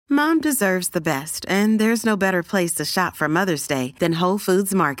Mom deserves the best, and there's no better place to shop for Mother's Day than Whole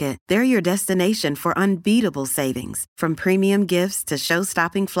Foods Market. They're your destination for unbeatable savings, from premium gifts to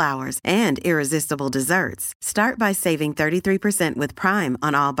show-stopping flowers and irresistible desserts. Start by saving 33% with Prime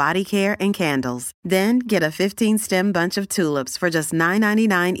on all body care and candles. Then get a 15-stem bunch of tulips for just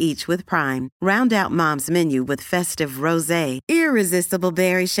 $9.99 each with Prime. Round out Mom's menu with festive rosé, irresistible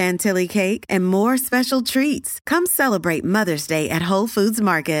berry chantilly cake, and more special treats. Come celebrate Mother's Day at Whole Foods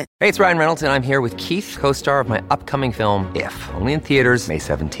Market. Hey, it's Ryan Reynolds, and I'm here with Keith, co-star of my upcoming film, If, only in theaters May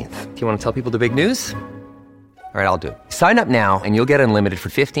 17th. Do you want to tell people the big news? All right, I'll do it. Sign up now and you'll get unlimited for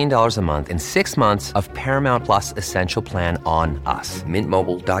 $15 a month and 6 months of Paramount Plus Essential Plan on us.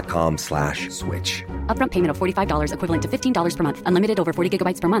 MintMobile.com/switch. Upfront payment of $45 equivalent to $15 per month. Unlimited over 40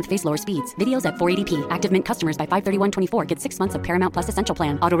 gigabytes per month. Face lower speeds. Videos at 480p. Active Mint customers by 531.24 get 6 months of Paramount Plus Essential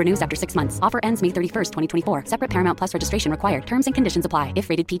Plan. Auto renews after 6 months. Offer ends May 31st, 2024. Separate Paramount Plus registration required. Terms and conditions apply if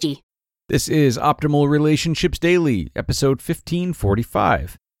rated PG. This is Optimal Relationships Daily, episode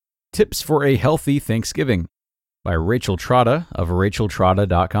 1545. Tips for a Healthy Thanksgiving, by Rachel Trotta of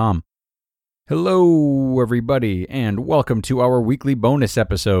racheltrotta.com. Hello, everybody, and welcome to our weekly bonus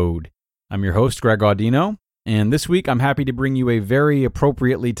episode. I'm your host, Greg Audino, and this week I'm happy to bring you a very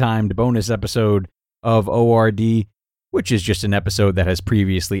appropriately timed bonus episode of ORD, which is just an episode that has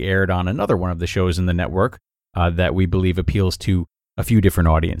previously aired on another one of the shows in the network that we believe appeals to a few different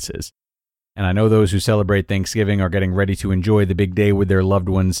audiences. And I know those who celebrate Thanksgiving are getting ready to enjoy the big day with their loved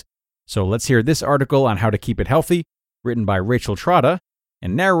ones. So let's hear this article on how to keep it healthy, written by Rachel Trotta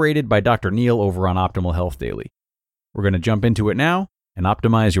and narrated by Dr. Neil over on Optimal Health Daily. We're going to jump into it now and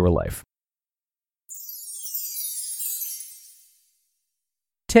optimize your life.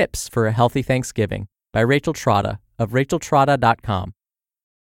 Tips for a Healthy Thanksgiving by Rachel Trotta of racheltrotta.com.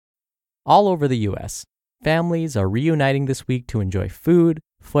 All over the U.S., families are reuniting this week to enjoy food,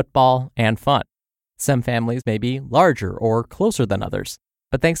 football, and fun. Some families may be larger or closer than others,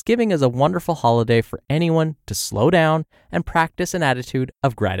 but Thanksgiving is a wonderful holiday for anyone to slow down and practice an attitude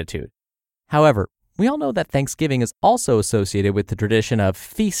of gratitude. However, we all know that Thanksgiving is also associated with the tradition of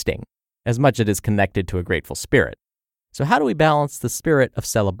feasting, as much as it is connected to a grateful spirit. So how do we balance the spirit of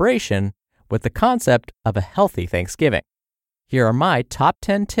celebration with the concept of a healthy Thanksgiving? Here are my top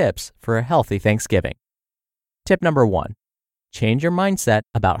 10 tips for a healthy Thanksgiving. Tip number 1. Change your mindset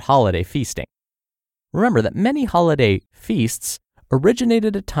about holiday feasting. Remember that many holiday feasts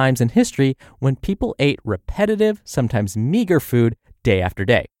originated at times in history when people ate repetitive, sometimes meager food day after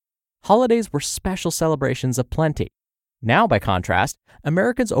day. Holidays were special celebrations of plenty. Now, by contrast,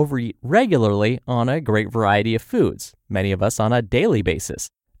 Americans overeat regularly on a great variety of foods, many of us on a daily basis,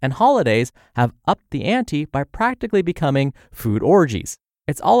 and holidays have upped the ante by practically becoming food orgies.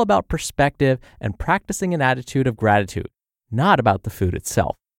 It's all about perspective and practicing an attitude of gratitude, not about the food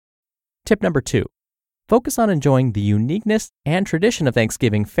itself. Tip number 2. Focus on enjoying the uniqueness and tradition of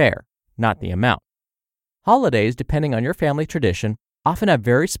Thanksgiving fare, not the amount. Holidays, depending on your family tradition, often have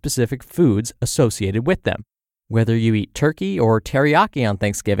very specific foods associated with them. Whether you eat turkey or teriyaki on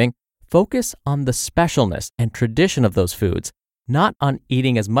Thanksgiving, focus on the specialness and tradition of those foods, not on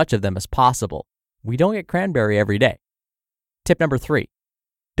eating as much of them as possible. We don't get cranberry every day. Tip number 3.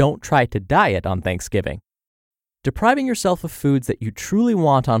 Don't try to diet on Thanksgiving. Depriving yourself of foods that you truly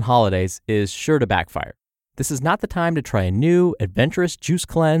want on holidays is sure to backfire. This is not the time to try a new, adventurous juice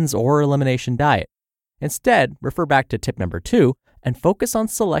cleanse or elimination diet. Instead, refer back to tip number 2 and focus on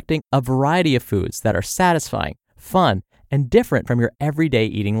selecting a variety of foods that are satisfying, fun, and different from your everyday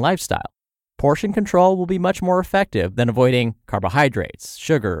eating lifestyle. Portion control will be much more effective than avoiding carbohydrates,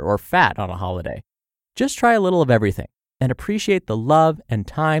 sugar, or fat on a holiday. Just try a little of everything and appreciate the love and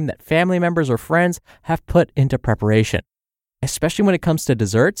time that family members or friends have put into preparation. Especially when it comes to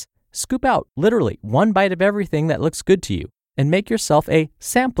desserts, scoop out literally one bite of everything that looks good to you and make yourself a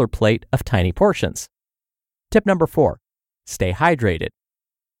sampler plate of tiny portions. Tip number 4, stay hydrated.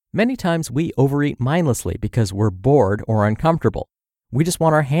 Many times we overeat mindlessly because we're bored or uncomfortable. We just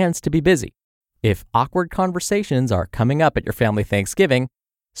want our hands to be busy. If awkward conversations are coming up at your family Thanksgiving,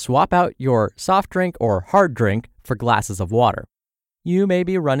 swap out your soft drink or hard drink for glasses of water. You may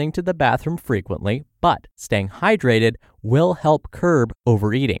be running to the bathroom frequently, but staying hydrated will help curb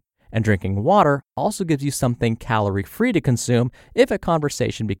overeating. And drinking water also gives you something calorie-free to consume if a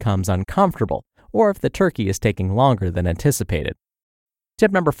conversation becomes uncomfortable or if the turkey is taking longer than anticipated.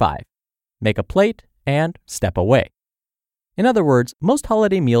 Tip number 5, make a plate and step away. In other words, most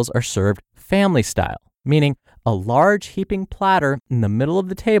holiday meals are served family style, meaning a large heaping platter in the middle of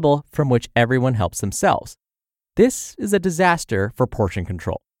the table from which everyone helps themselves. This is a disaster for portion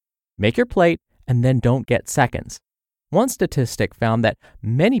control. Make your plate and then don't get seconds. One statistic found that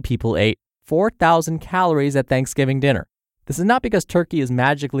many people ate 4,000 calories at Thanksgiving dinner. This is not because turkey is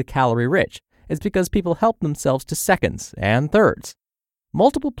magically calorie rich. It's because people help themselves to seconds and thirds.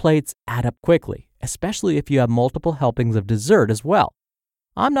 Multiple plates add up quickly, especially if you have multiple helpings of dessert as well.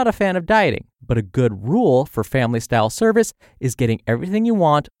 I'm not a fan of dieting, but a good rule for family-style service is getting everything you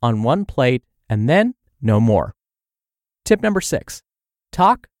want on one plate and then no more. Tip number 6,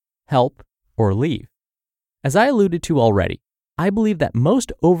 talk, help, or leave. As I alluded to already, I believe that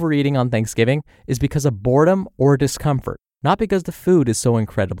most overeating on Thanksgiving is because of boredom or discomfort, not because the food is so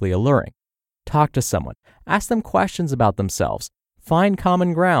incredibly alluring. Talk to someone, ask them questions about themselves, find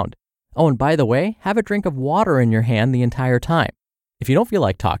common ground. Oh, and by the way, have a drink of water in your hand the entire time. If you don't feel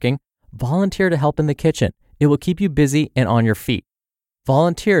like talking, volunteer to help in the kitchen. It will keep you busy and on your feet.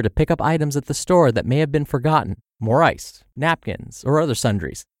 Volunteer to pick up items at the store that may have been forgotten, more ice, napkins, or other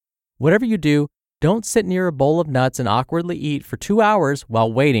sundries. Whatever you do, don't sit near a bowl of nuts and awkwardly eat for 2 hours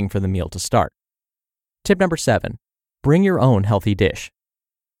while waiting for the meal to start. Tip number 7, bring your own healthy dish.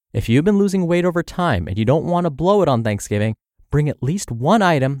 If you've been losing weight over time and you don't want to blow it on Thanksgiving, bring at least one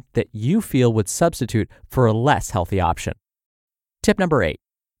item that you feel would substitute for a less healthy option. Tip number 8,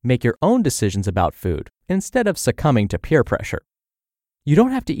 make your own decisions about food instead of succumbing to peer pressure. You don't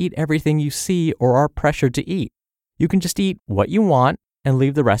have to eat everything you see or are pressured to eat. You can just eat what you want and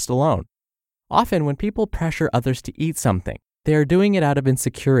leave the rest alone. Often when people pressure others to eat something, they are doing it out of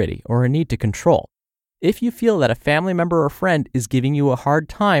insecurity or a need to control. If you feel that a family member or friend is giving you a hard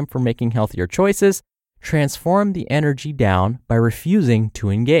time for making healthier choices, transform the energy down by refusing to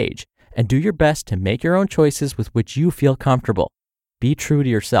engage and do your best to make your own choices with which you feel comfortable. Be true to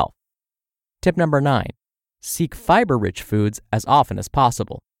yourself. Tip number 9, seek fiber-rich foods as often as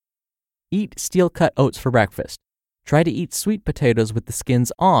possible. Eat steel-cut oats for breakfast. Try to eat sweet potatoes with the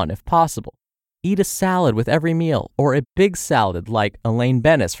skins on if possible. Eat a salad with every meal or a big salad like Elaine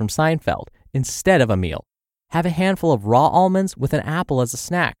Bennis from Seinfeld instead of a meal. Have a handful of raw almonds with an apple as a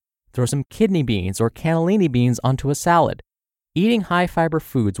snack. Throw some kidney beans or cannellini beans onto a salad. Eating high-fiber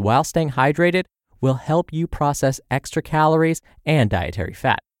foods while staying hydrated will help you process extra calories and dietary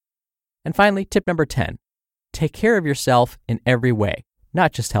fat. And finally, tip number 10, take care of yourself in every way,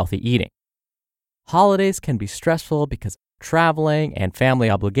 not just healthy eating. Holidays can be stressful because of traveling and family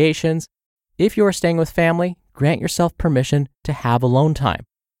obligations. If you are staying with family, grant yourself permission to have alone time.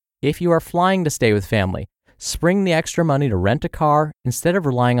 If you are flying to stay with family, spring the extra money to rent a car instead of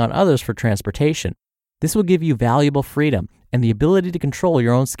relying on others for transportation. This will give you valuable freedom and the ability to control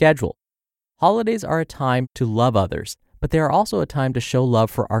your own schedule. Holidays are a time to love others, but they are also a time to show love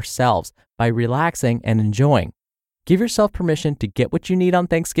for ourselves by relaxing and enjoying. Give yourself permission to get what you need on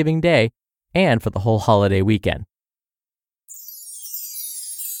Thanksgiving Day and for the whole holiday weekend.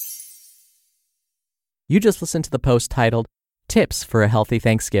 You just listened to the post titled Tips for a Healthy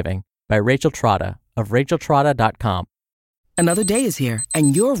Thanksgiving by Rachel Trotta of RachelTrotta.com. Another day is here,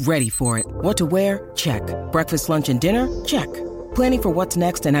 and you're ready for it. What to wear? Check. Breakfast, lunch, and dinner? Check. Planning for what's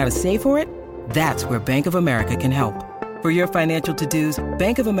next and how to save for it? That's where Bank of America can help. For your financial to-dos,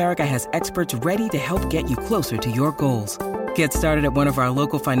 Bank of America has experts ready to help get you closer to your goals. Get started at one of our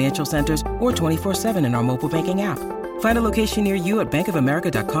local financial centers or 24/7 in our mobile banking app. Find a location near you at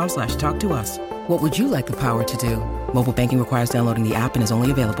bankofamerica.com/talktous. What would you like the power to do? Mobile banking requires downloading the app and is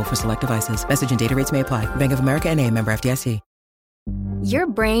only available for select devices. Message and data rates may apply. Bank of America N.A., member FDIC. Your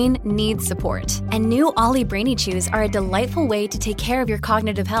brain needs support, and new Ollie Brainy Chews are a delightful way to take care of your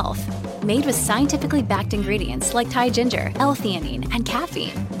cognitive health. Made with scientifically backed ingredients like Thai ginger, L-theanine, and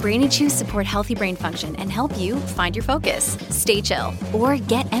caffeine, Brainy Chews support healthy brain function and help you find your focus, stay chill, or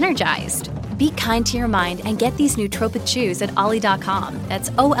get energized. Be kind to your mind and get these nootropic chews at ollie.com.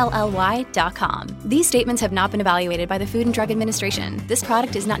 That's OLLY.com. These statements have not been evaluated by the Food and Drug Administration. This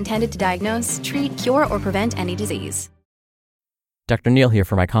product is not intended to diagnose, treat, cure, or prevent any disease. Dr. Neal here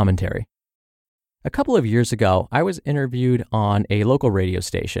for my commentary. A couple of years ago, I was interviewed on a local radio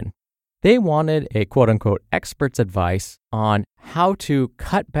station. They wanted a quote-unquote expert's advice on how to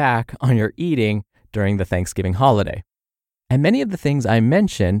cut back on your eating during the Thanksgiving holiday. And many of the things I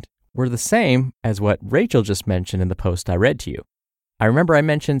mentioned were the same as what Rachel just mentioned in the post I read to you. I remember I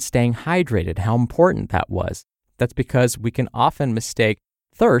mentioned staying hydrated, how important that was. That's because we can often mistake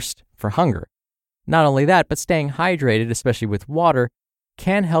thirst for hunger. Not only that, but staying hydrated, especially with water,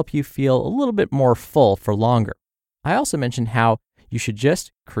 can help you feel a little bit more full for longer. I also mentioned how you should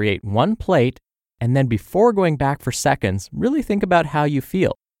just create one plate and then before going back for seconds, really think about how you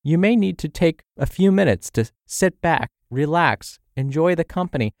feel. You may need to take a few minutes to sit back, relax, enjoy the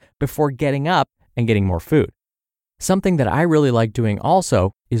company before getting up and getting more food. Something that I really like doing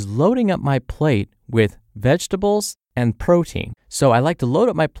also is loading up my plate with vegetables and protein. So I like to load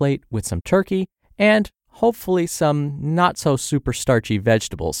up my plate with some turkey and hopefully some not so super starchy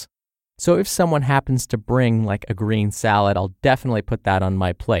vegetables. So if someone happens to bring like a green salad, I'll definitely put that on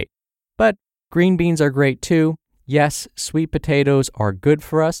my plate. But green beans are great too. Yes, sweet potatoes are good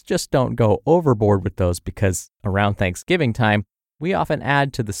for us. Just don't go overboard with those because around Thanksgiving time, we often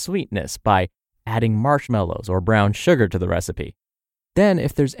add to the sweetness by adding marshmallows or brown sugar to the recipe. Then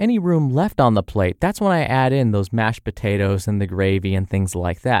if there's any room left on the plate, that's when I add in those mashed potatoes and the gravy and things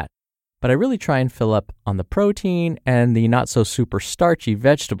like that. But I really try and fill up on the protein and the not so super starchy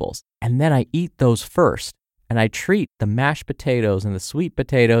vegetables. And then I eat those first. And I treat the mashed potatoes and the sweet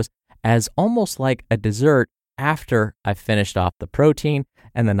potatoes as almost like a dessert after I've finished off the protein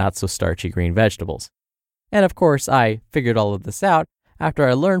and the not so starchy green vegetables. And of course, I figured all of this out after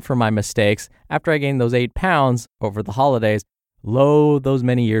I learned from my mistakes after I gained those 8 pounds over the holidays, those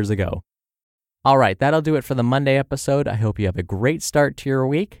many years ago. All right, that'll do it for the Monday episode. I hope you have a great start to your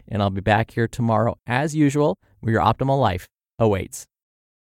week, and I'll be back here tomorrow as usual where your optimal life awaits.